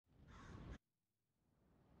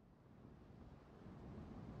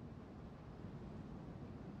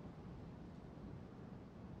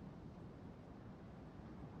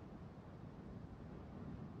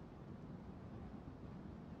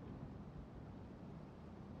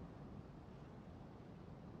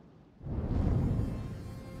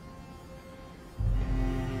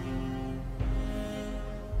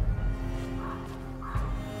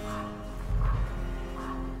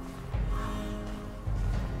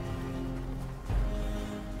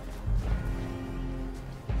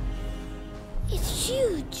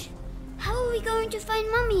huge. How are we going to find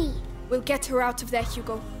Mummy? We'll get her out of there,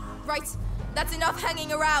 Hugo. Right, that's enough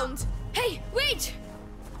hanging around. Hey, wait!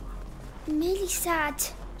 I'm really sad.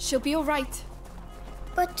 She'll be all right.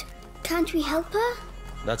 But can't we help her?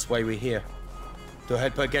 That's why we're here. To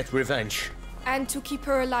help her get revenge. And to keep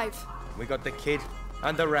her alive. We got the kid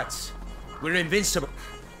and the rats. We're invincible.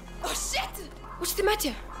 Oh shit! What's the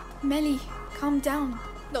matter? Melly, calm down.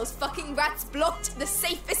 Those fucking rats blocked the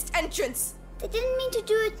safest entrance. They didn't mean to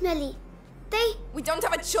do it, Melly. We don't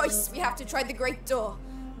have a choice. We have to try the great door.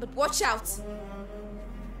 But watch out.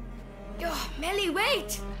 Oh, Melly,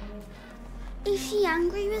 wait! Is she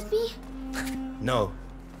angry with me? No,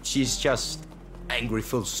 she's just angry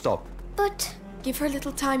full stop. But... Give her a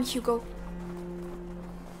little time, Hugo.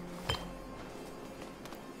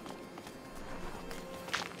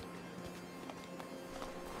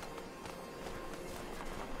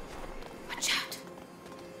 Watch out.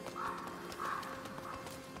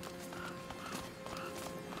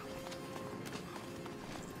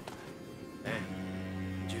 Hey,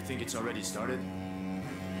 do you think it's already started?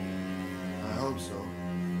 I hope so,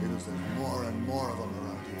 because there's more and more of them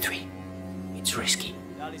around here. 3. It's risky.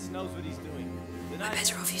 Alice knows what he's doing. We're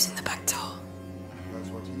better off using the back door. That's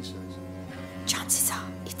what he says. Chances are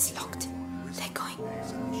it's locked. They're going.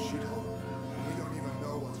 It's a shithole. We don't even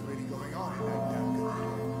know what's really going on in that damn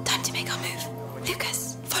cathedral. Time to make our move.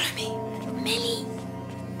 Lucas, follow me. Millie.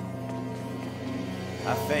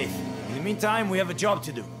 Have faith. In the meantime, we have a job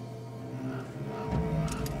to do.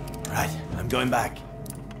 Right, I'm going back.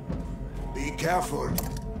 Be careful.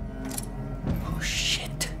 Oh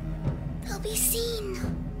shit. They'll be seen.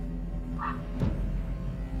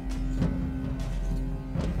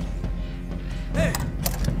 Hey!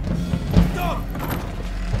 Stop!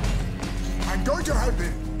 I'm going to help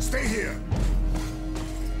him. Stay here.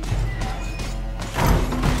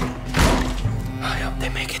 I hope they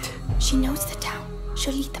make it. She knows the town.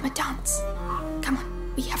 She'll lead them a dance. Come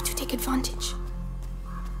on, we have to take advantage.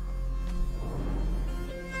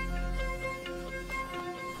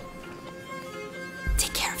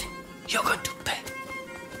 Take care of him. You're going to bed.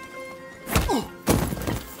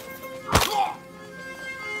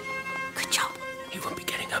 Good job. He won't be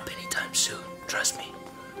getting up anytime soon. Trust me.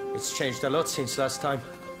 It's changed a lot since last time.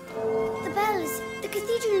 The bells. The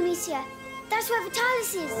cathedral, Amicia. That's where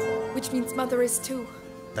Vitalis is. Which means Mother is too.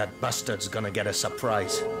 That bastard's gonna get a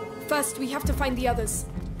surprise. First, we have to find the others.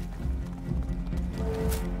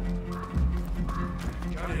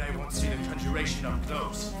 Gutted I won't see the conjuration up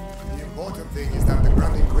close. The important thing is that the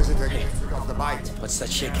Grand Inquisitor gets rid of the bite. What's that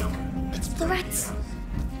shaking? It's the rats.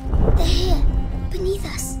 They're here, beneath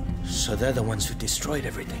us. So they're the ones who destroyed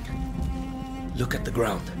everything. Look at the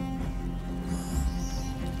ground.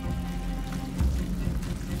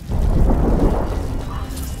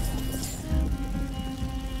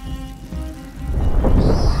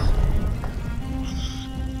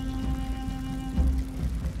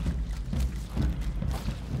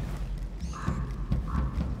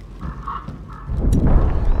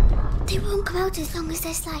 They won't come out as long as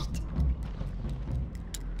there's light.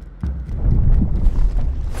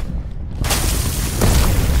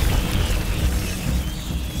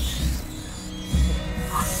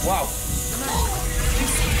 Wow!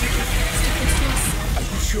 Are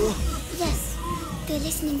you sure? Yes, they're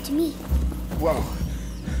listening to me. Wow.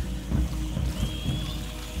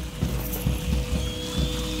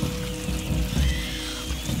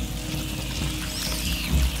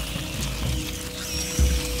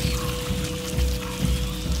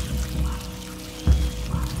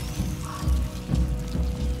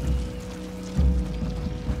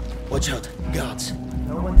 Watch out, guards.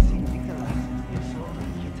 No one seen Nicholas. You saw him.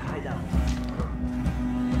 He's hide out.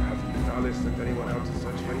 Hasn't Vitalis sent anyone out to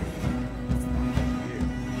search for anything? Here.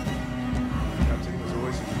 The captain was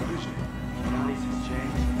always his protege. Vitalis has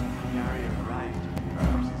changed. Gary arrived.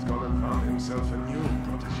 Perhaps he's gone and found himself a new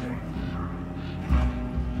protege.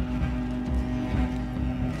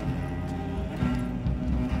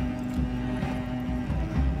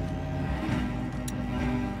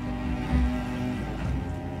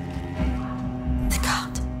 The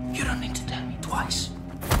guard. You don't need to tell me twice.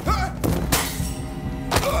 Well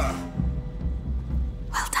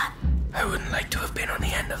done. I wouldn't like to have been on the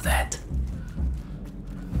end of that.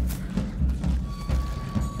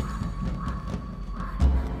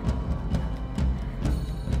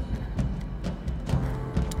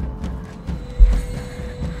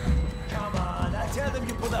 Come on, I tell them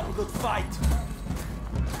you put up a good fight.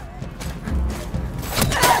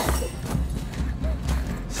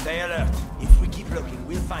 Stay alert. If we keep looking,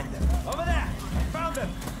 we'll find them. Over there! I found them!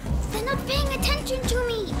 They're not paying attention to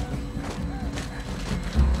me.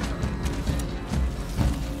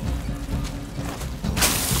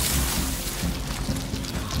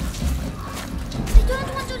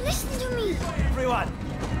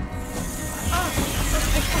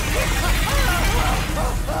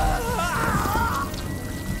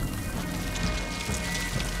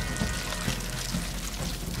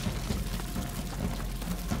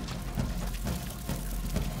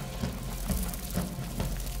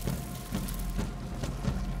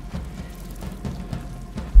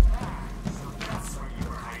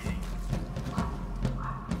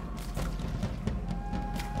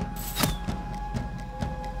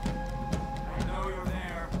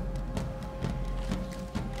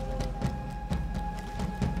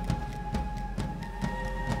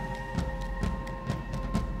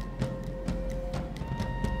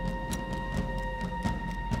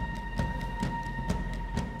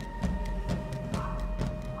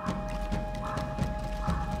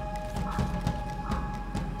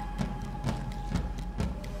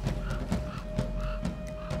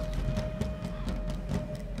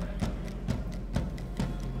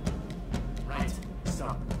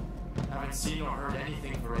 seen or heard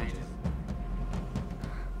anything for ages.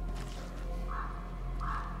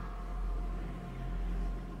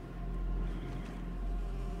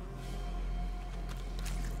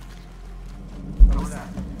 What was that?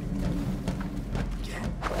 Again?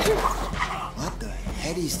 What the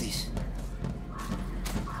heck is this?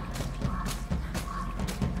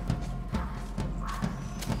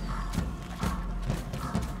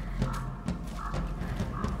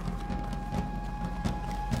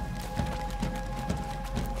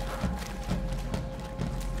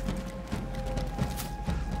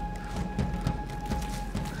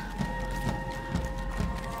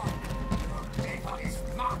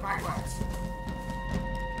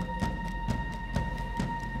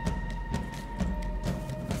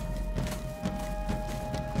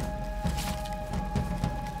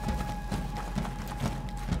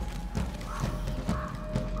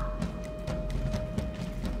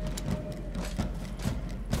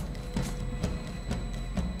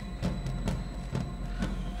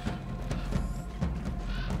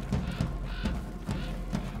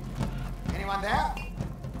 Anyone there?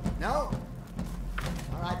 No?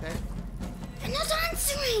 All right then. They're not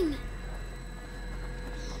answering!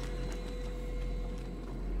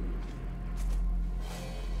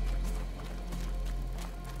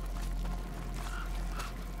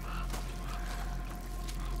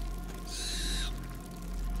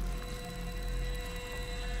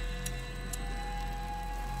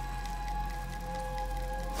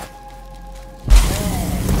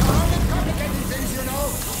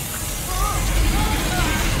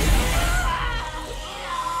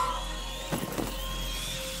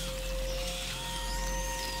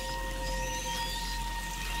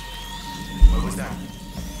 What was that?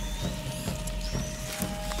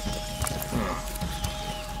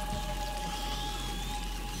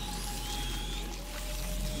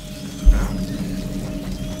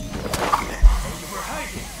 We're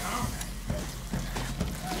hiding, huh?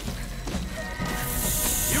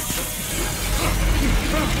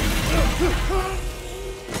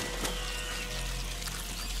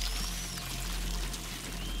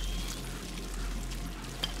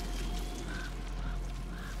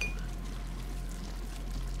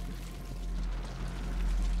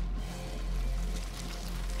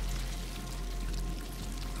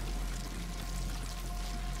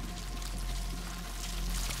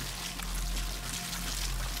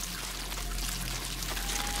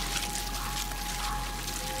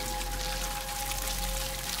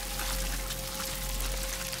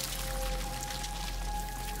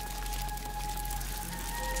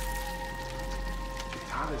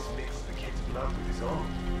 Vitalis mixed the kid's blood with his own.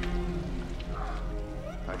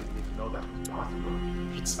 I didn't even know that was possible.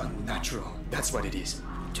 It's unnatural. That's what it is.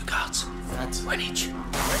 2 guards. That's One each.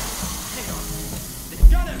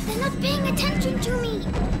 They're not paying attention to me!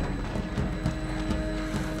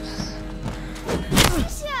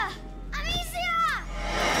 Amicia! Amicia!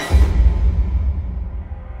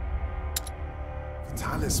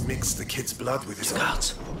 Vitalis mixed the kid's blood with his 2 own.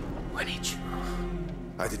 guards. One each.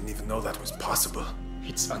 I didn't even know that was possible.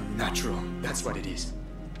 It's unnatural. That's what it is.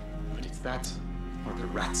 But it's that or the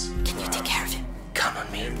rats. Can you take care of him? Come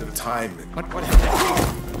on, me. End of time. What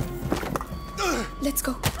happened? Let's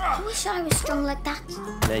go. I wish I was strong like that.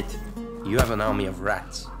 Nate, you have an army of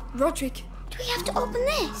rats. Roderick, Do we have to open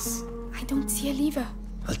this? I don't see a lever.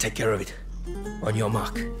 I'll take care of it. On your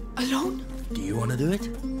mark. Alone? Do you want to do it?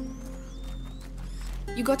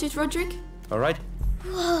 You got it, Roderick? All right.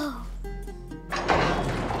 Whoa!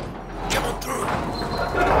 Come on through.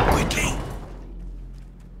 Quickly.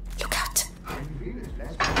 Look out.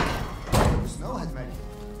 The snow has melted.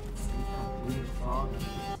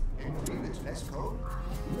 In the village, less cold.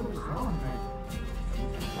 The snow has melted.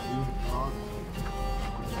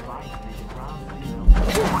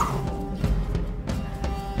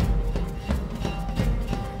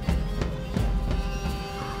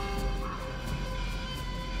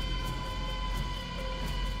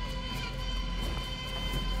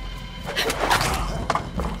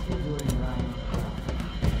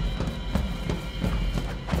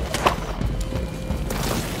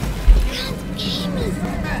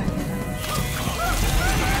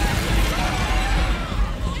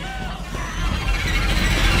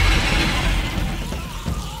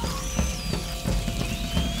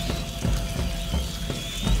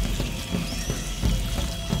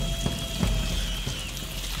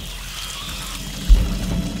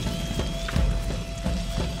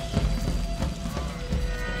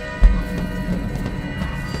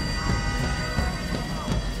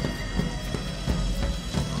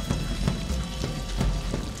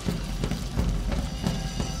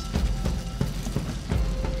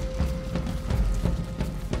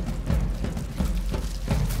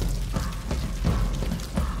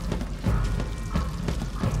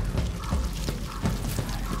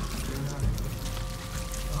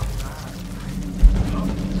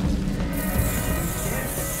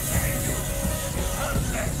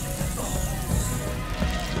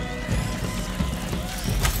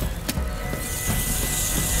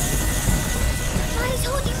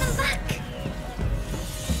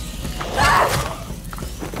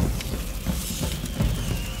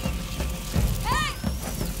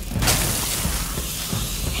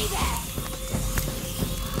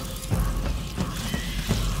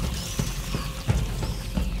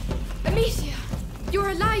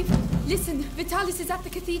 Vitalis is at the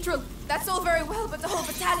cathedral. That's all very well, but the whole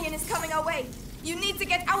battalion is coming our way. You need to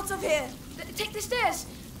get out of here. Take the stairs.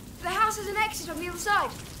 The house has an exit on the other side.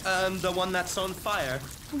 The one that's on fire?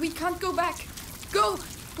 We can't go back. Go!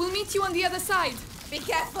 We'll meet you on the other side. Be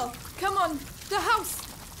careful. Come on. The house.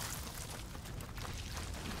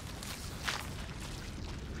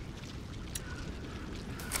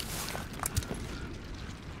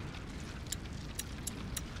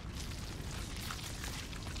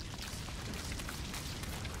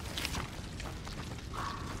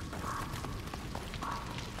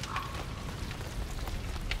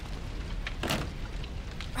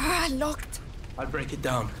 Locked. I'll break it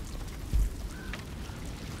down.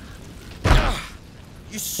 Ah,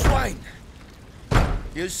 you swine!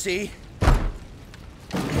 You see?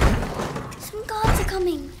 Some guards are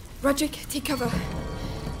coming. Roderick, take cover.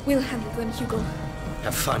 We'll handle them, Hugo.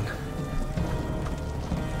 Have fun.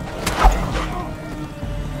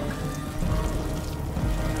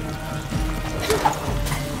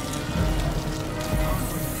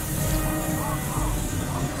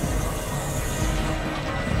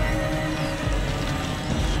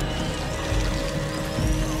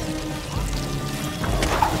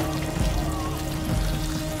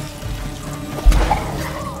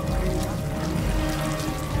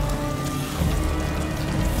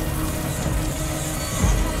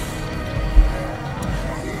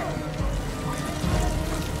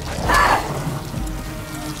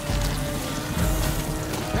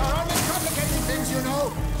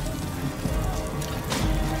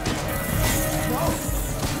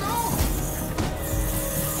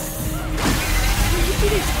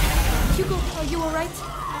 Hugo, are you alright?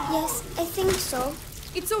 Yes, I think so.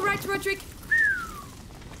 It's alright, Roderick.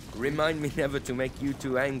 Remind me never to make you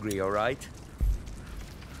too angry, alright?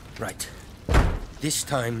 Right. This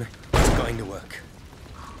time, it's going to work.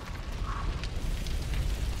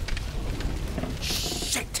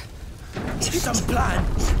 Shit! Some plan!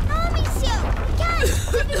 Oh, monsieur! We can't!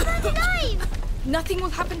 We'll be burned alive! Nothing will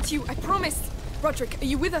happen to you, I promise. Roderick, are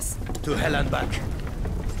you with us? To hell and back.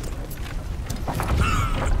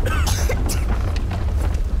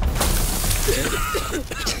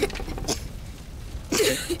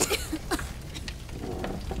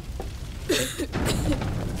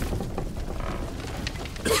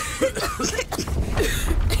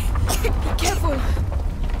 Careful.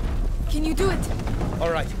 Can you do it?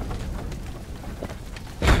 All right.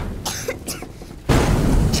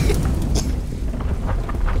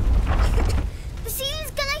 The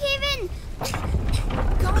ceiling's gonna cave in!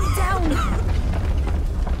 Calm down.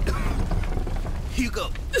 Hugo,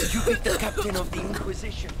 you beat the captain of the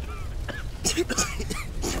Inquisition.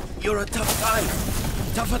 You're a tough guy.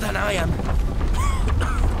 Tougher than I am.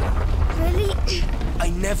 Really? I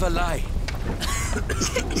never lie.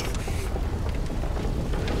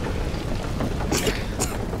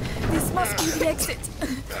 This must be the exit.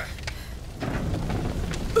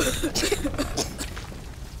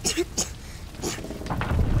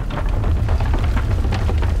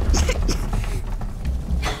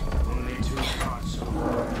 Only 2 parts.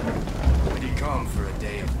 Pretty calm for a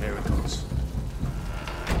day of miracles.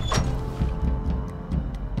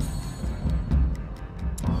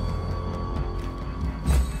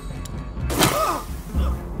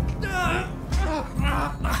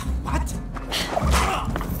 What?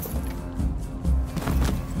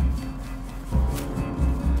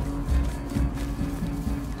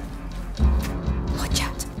 Watch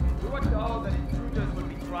out. We were told that intruders would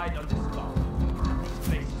be tried on the spot. This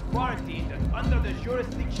place is quarantined and under the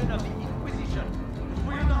jurisdiction of the Inquisition.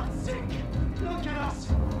 We're not sick. Look at us.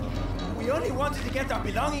 We only wanted to get our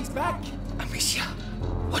belongings back. Amicia,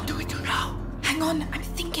 what do we do now? Hang on, I'm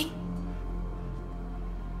thinking.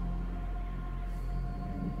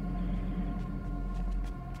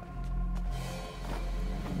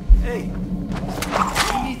 Hey,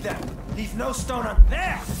 we need them. Leave no stone on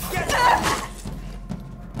there. Get them.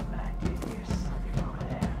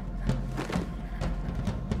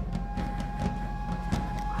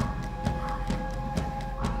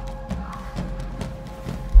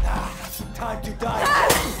 Time to die.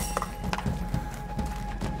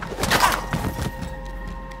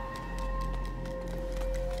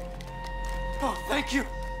 Oh, thank you.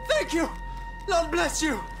 Thank you. Lord bless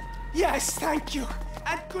you. Yes, thank you.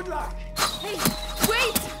 And good luck. Hey,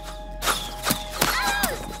 wait!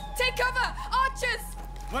 Take cover! Archers!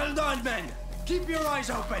 Well done, men. Keep your eyes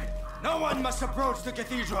open. No one must approach the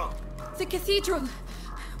cathedral. The cathedral.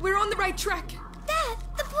 We're on the right track. There!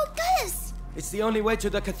 The portcullis! It's the only way to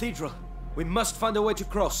the cathedral. We must find a way to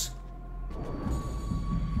cross.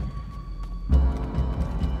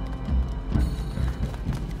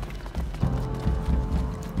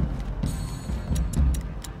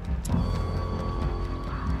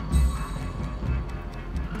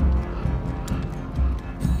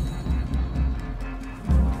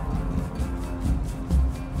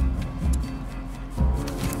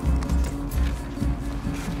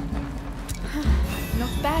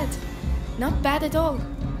 Not bad at all.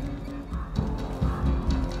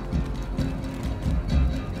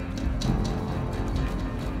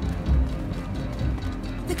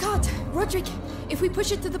 The cart! Roderick! If we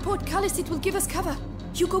push it to the portcullis, it will give us cover.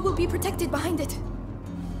 Hugo will be protected behind it.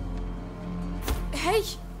 Hey!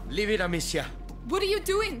 Leave it, Amicia. What are you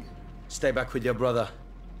doing? Stay back with your brother.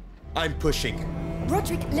 I'm pushing.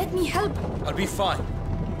 Roderick, let me help. I'll be fine.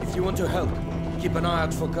 If you want to help, keep an eye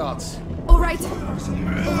out for guards. All right, let's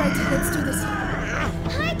do this.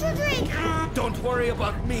 Hi, Roderick! Don't worry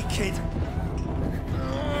about me, kid.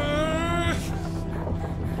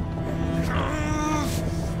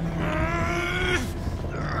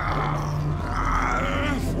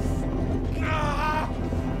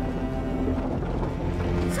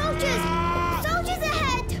 Soldiers! Soldiers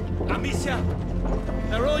ahead! Amicia,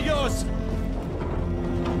 they're all yours.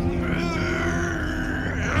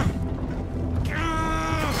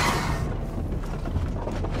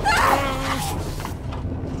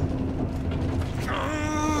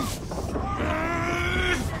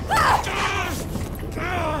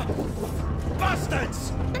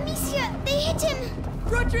 Bastards! Amicia, they hit him!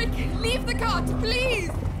 Roderick, leave the cart,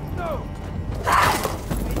 please! No! I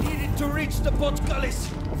needed to reach the portcullis.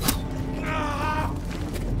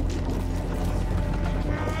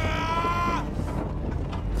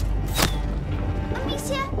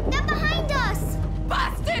 Amicia, they're behind us!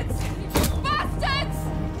 Bastards! Bastards!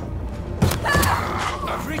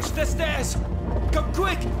 I've reached the stairs. Come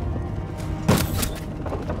quick!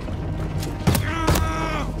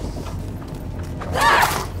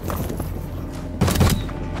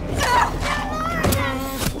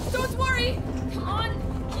 Don't worry! Come on,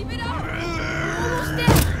 keep it up! Almost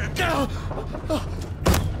there!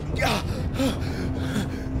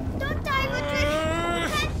 Don't die, Roderick!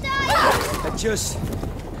 Can't die! I just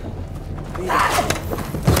need a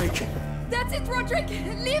break. That's it, Roderick!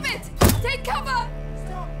 Leave it! Take cover!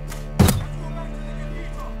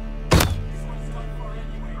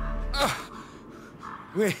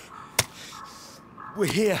 We're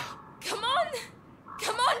here. Come on!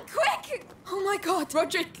 Come on, quick! Oh my god,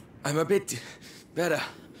 Roderick! I'm a bit better.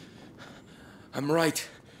 I'm right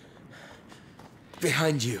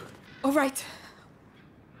behind you. All right.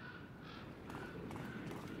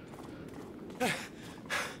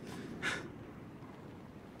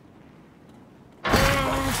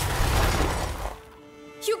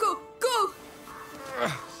 Hugo, go!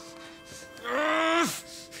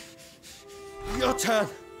 Your turn.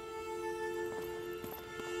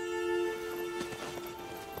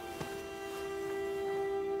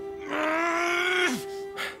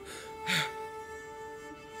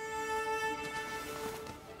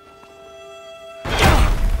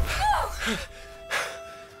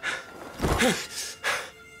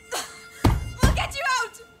 We'll get you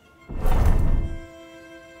out!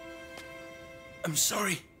 I'm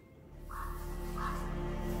sorry.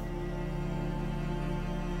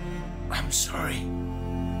 I'm sorry.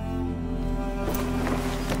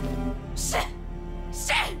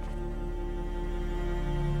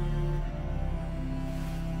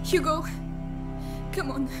 Hugo,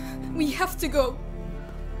 come on. We have to go.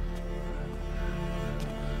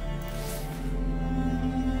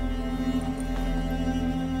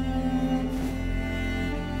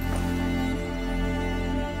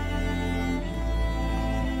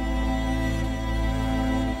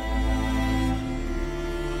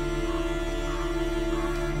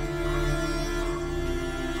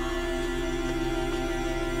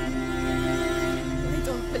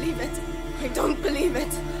 I don't believe it.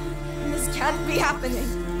 This can't be happening.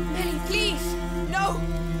 Mary, please. No.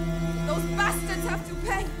 Those bastards have to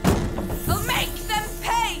pay. I'll make them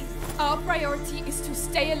pay. Our priority is to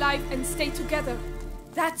stay alive and stay together.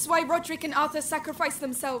 That's why Roderick and Arthur sacrificed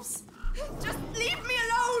themselves. Just leave me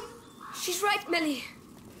alone. She's right, Millie.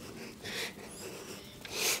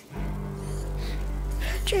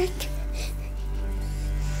 Roderick.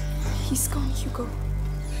 He's gone, Hugo.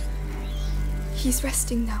 He's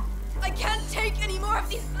resting now. I can't take any more of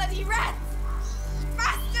these bloody rats!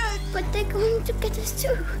 Bastards! But they're going to get us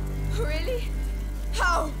too. Really?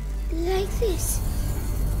 How? Like this.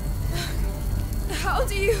 How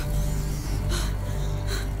do you...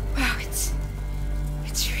 Wow, it's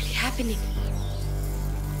really happening.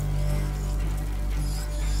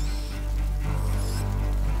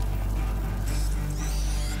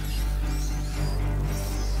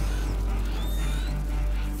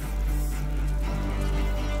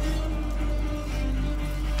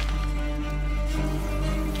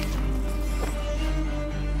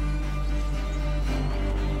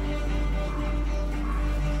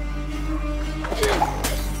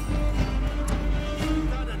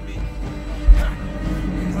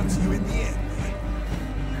 Got you in the end.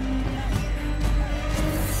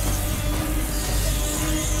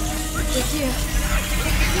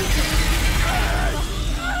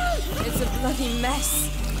 mess.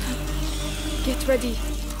 Get ready.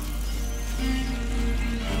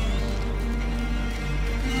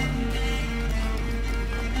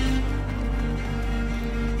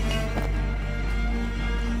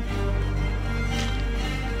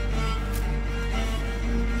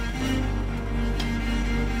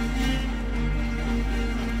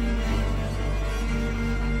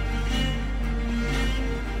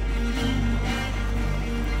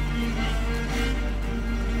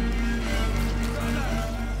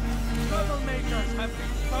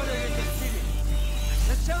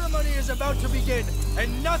 About to begin,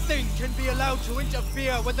 and nothing can be allowed to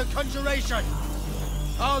interfere with the conjuration.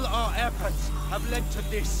 All our efforts have led to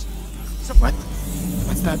this. So what?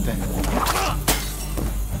 What's that then?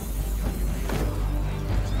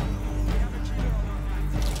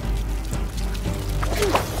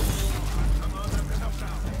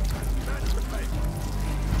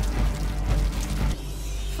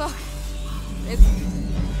 Fuck. It's...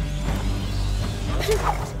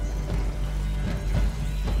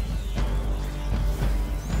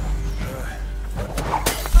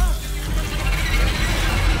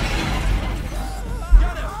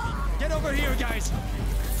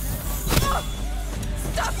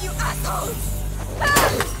 Stop, you assholes!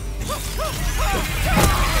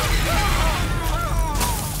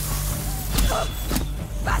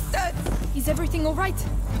 Bastards! Is everything all right?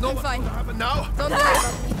 No, I'm fine. What happened now? Don't worry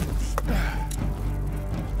about me.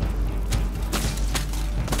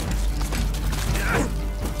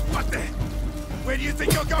 What the? Where do you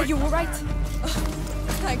think you're going? Are you all right?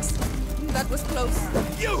 Thanks. That was close.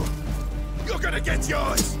 You're gonna get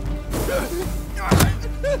yours!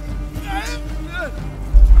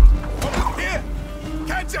 Here!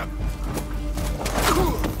 Catch him!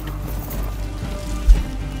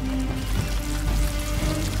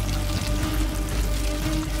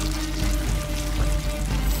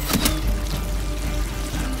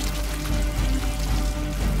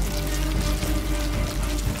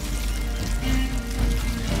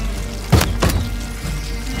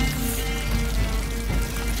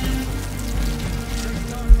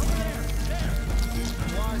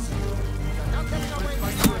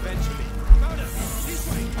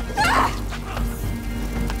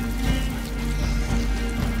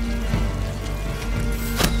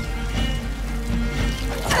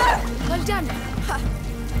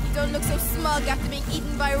 You don't look so smug after being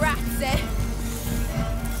eaten by rats, eh?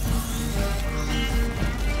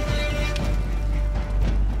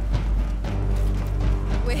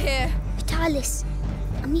 We're here. Vitalis.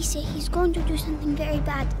 Amicia, he's going to do something very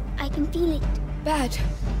bad. I can feel it. Bad?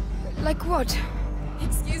 Like what?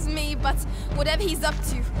 Excuse me, but whatever he's up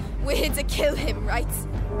to, we're here to kill him, right?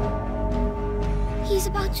 He's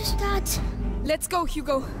about to start. Let's go,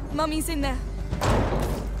 Hugo. Mummy's in there.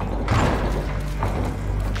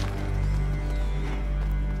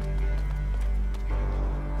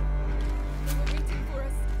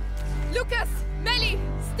 Lucas! Melly!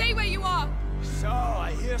 Stay where you are! So,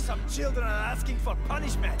 I hear some children are asking for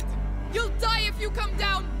punishment. You'll die if you come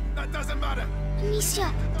down! That doesn't matter!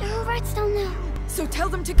 Amicia, there are rats down there. So tell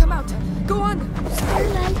them to come out. Go on!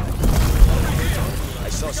 Starlight. I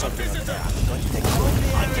saw something up there. Don't you think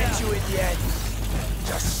I'll get you in the end.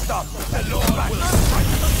 Just stop. The Lord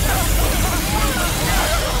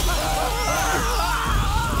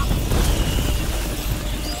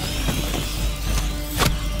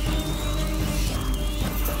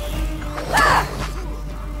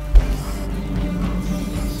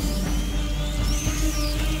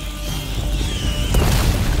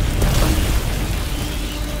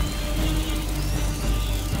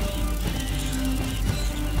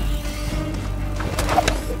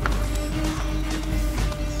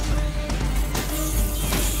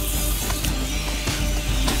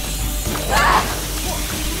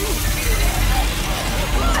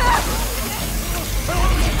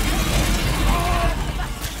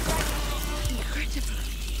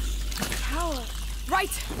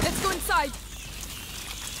Right! Let's go inside!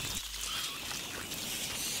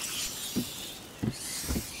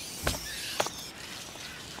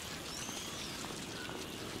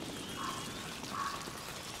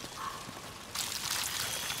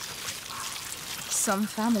 Some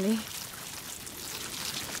family.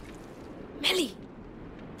 Melly!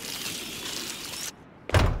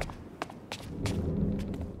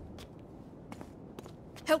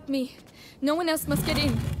 Help me. No one else must get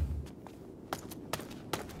in.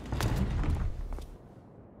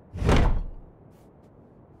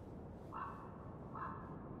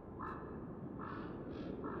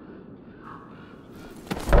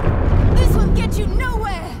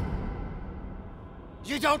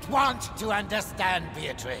 You don't want to understand,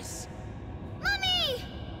 Beatrice. Mummy!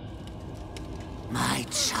 My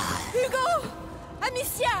child. Hugo!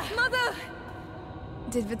 Amicia! Mother!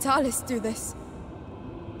 Did Vitalis do this?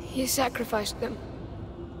 He sacrificed them.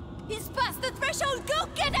 He's past the threshold! Go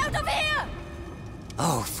get out of here!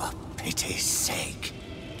 Oh, for pity's sake.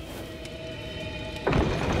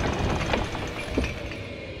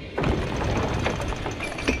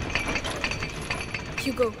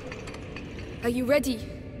 Hugo, are you ready?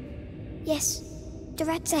 Yes, the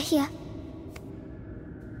rats are here.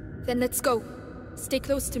 Then let's go. Stay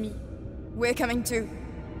close to me. We're coming too.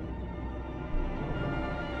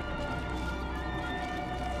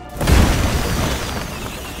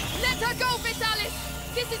 Let her go, Vitalis!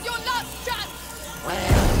 This is your last chance!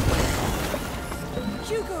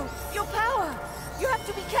 Hugo, your power! You have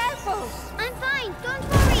to be careful! I'm fine, don't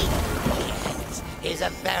worry! He's a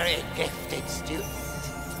very gifted student.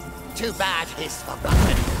 Too bad he's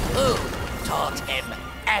forgotten who taught him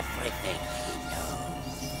everything he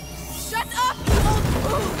knows. Shut up, you old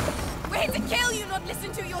fool! We're here to kill you, not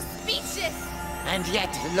listen to your speeches! And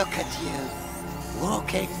yet look at you,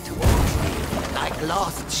 walking towards me like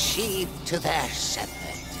lost sheep to their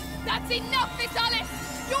shepherd. That's enough, Vitalis!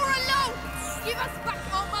 You're alone! Give us back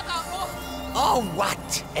our mother, or... Oh,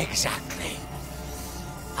 what exactly?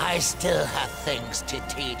 I still have things to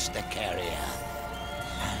teach the carrier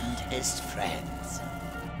and his friends.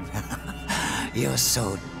 You're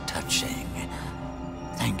so touching.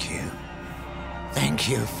 Thank you. Thank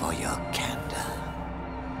you for your candor.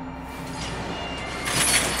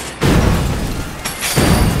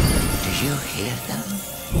 Do you hear them?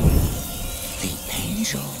 The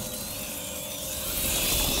angel.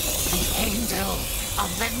 The angel of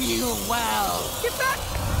the new world. Get back!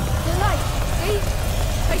 The light!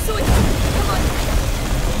 I saw it! Come on!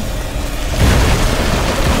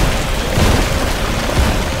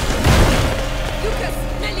 Lucas!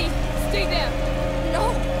 Melly! Stay there! No!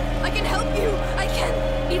 I can help you! I can!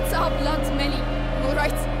 It's our blood, Melly.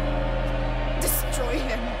 Alright. Destroy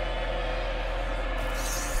him.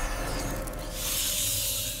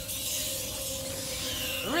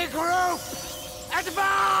 Regroup!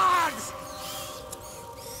 Advance!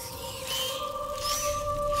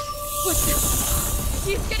 What's this?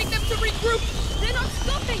 He's getting them to regroup! They're not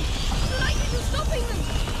stopping! The light isn't stopping them!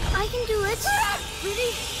 I can do it.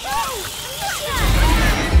 Really? No! Amicia!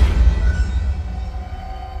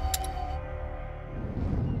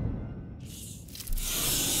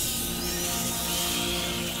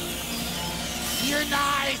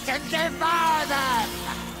 Unite and devour them!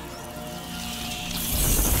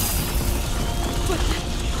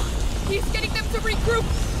 He's getting them to regroup!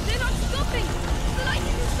 They're not stopping! The light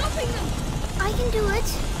isn't stopping them! I can do it.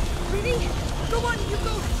 Really? Go on,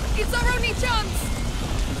 Hugo! It's our only chance!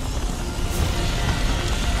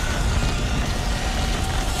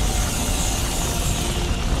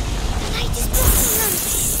 The light is blocking them!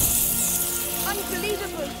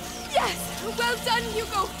 Unbelievable! Yes! Well done,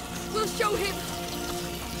 Hugo! We'll show him!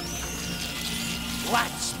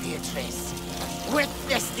 Watch, Beatrice.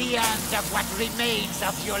 Witness the end of what remains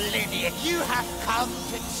of your lineage. You have come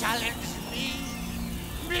to challenge me.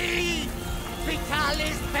 Me!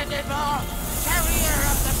 Vitalis Benevor, carrier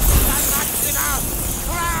of the blood Maxima,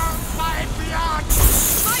 crowned by blood!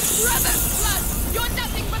 My brother's blood! You're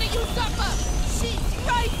nothing but a usurper! She's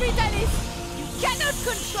right, Vitalis! You cannot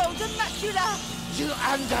control the macula! You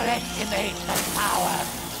underestimate the power of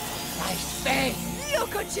my faith!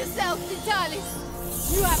 Look at yourself, Vitalis!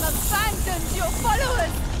 You have abandoned your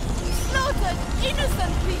followers! Slaughtered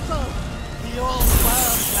innocent people! The old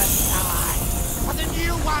world must die, for the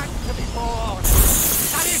new one to be born!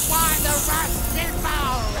 That is why the rats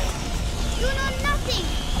devour it! You know nothing,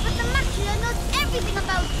 but the macula knows everything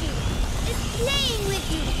about you. It's playing with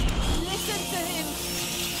you. Listen to him!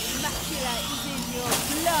 The macula is in your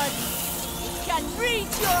blood! It can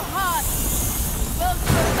reach your heart! The world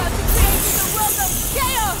you're about to create is a world of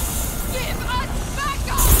chaos! Give us back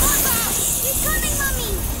our mother! He's coming,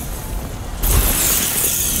 Mommy!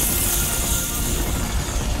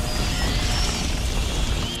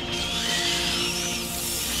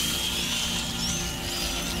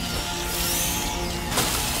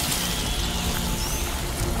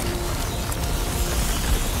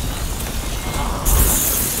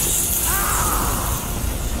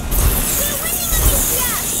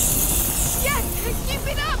 Yes! Keep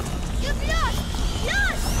it up!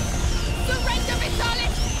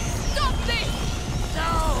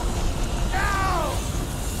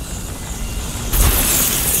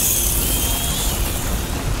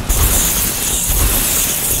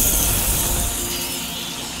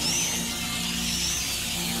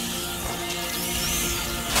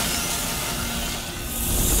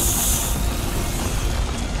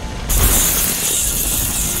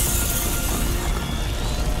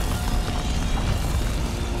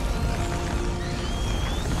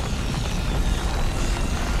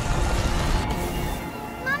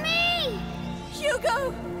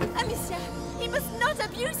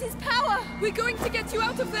 his power! We're going to get you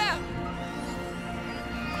out of there!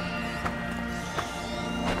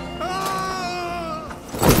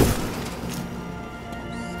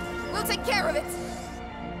 We'll take care of it!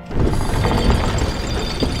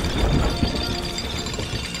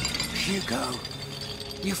 Hugo,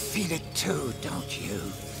 you feel it too, don't you?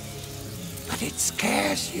 But it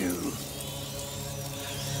scares you.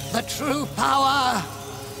 The true power!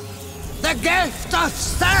 The gift of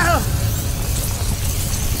self!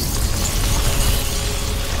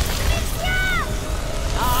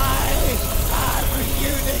 I am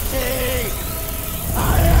unity! I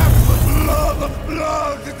am the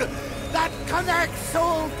blood that connects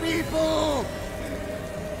all people!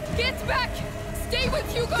 Get back! Stay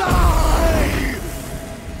with Hugo! Die!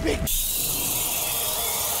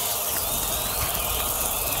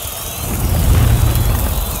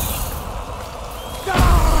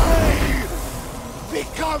 Die!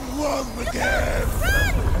 Become one with them!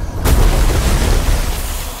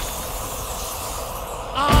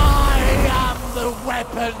 I am the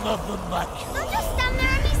weapon of the Mercury. Don't just stand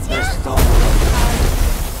there, Amicia! The storm of time.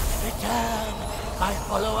 Return, my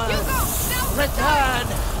followers. Hugo, now! Return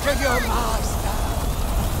to your master.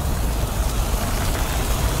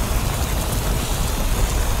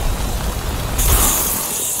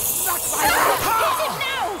 Not my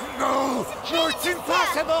No! No, it's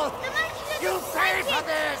impossible! You pay for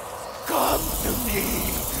this! Come to me!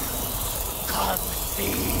 Come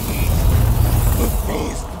see! The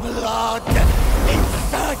beast blood,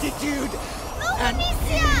 incertitude, and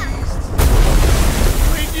peace!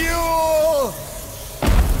 Renewal!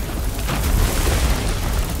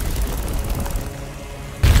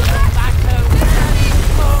 No matter where you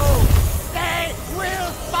go, they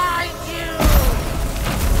will find you!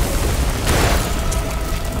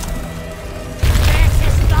 This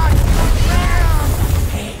is not the realm!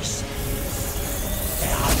 Peace!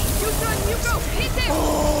 Hugo, hit him! Oh,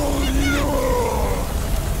 no!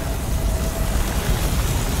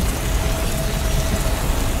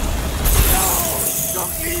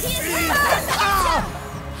 Don't leave me!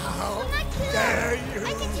 How dare you!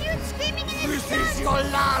 I can hear him screaming in his This is your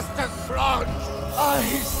last affront! I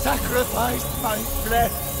sacrificed my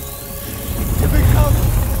flesh to become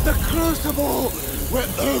the crucible where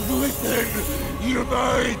everything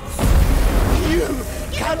unites! You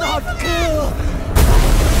cannot kill!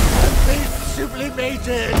 And be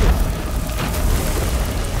sublimated!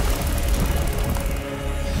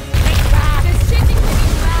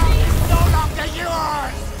 No longer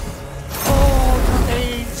yours! All the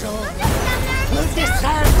angels will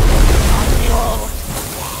descend on the old.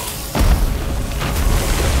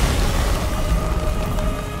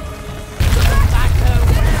 No matter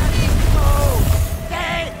where they go,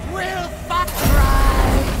 they will fight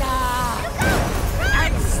brighter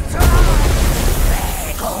and stronger.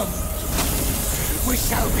 Come, we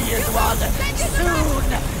shall be as one. Soon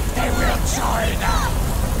they will join us.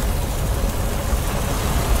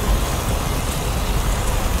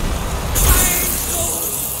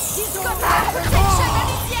 He's got my protection,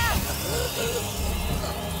 Alicia!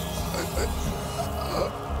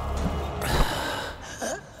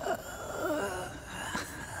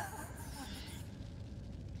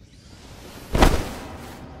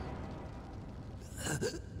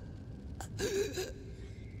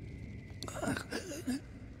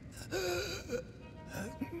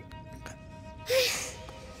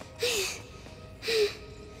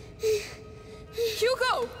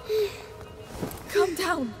 Hugo! Calm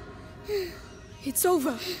down. It's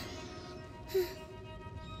over.